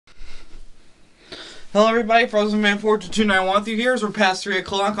Hello everybody, Frozen Man 42291 with you here as we're past 3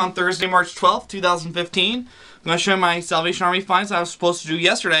 o'clock on Thursday, March 12th, 2015. I'm going to show you my Salvation Army finds I was supposed to do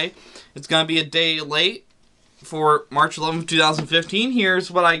yesterday. It's going to be a day late for March 11th, 2015. Here's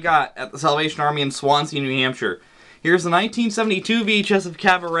what I got at the Salvation Army in Swansea, New Hampshire. Here's the 1972 VHS of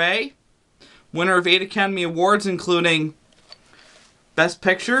Cabaret, winner of 8 Academy Awards including Best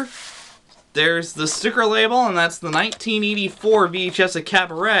Picture. There's the sticker label, and that's the 1984 VHS of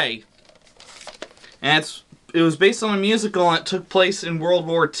Cabaret. And it was based on a musical, and it took place in World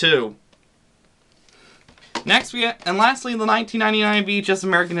War II. Next, lastly, the 1999 VHS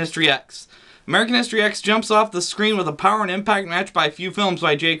American History X. American History X jumps off the screen with a power and impact matched by a few films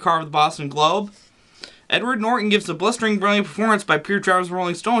by Jay Carr of the Boston Globe. Edward Norton gives a blistering brilliant performance by Peter Travers of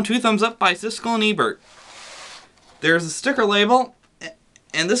Rolling Stone. 2 thumbs up by Siskel and Ebert. There's a sticker label,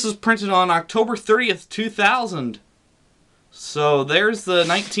 and this was printed on October 30th, 2000. So there's the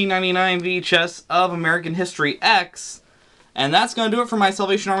 1999 VHS of American History X. And that's going to do it for my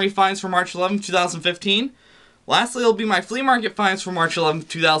Salvation Army finds for March 11th, 2015. Lastly, it'll be my flea market finds for March 11th,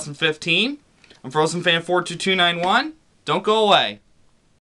 2015. I'm Frozen Fan 42291. Don't go away.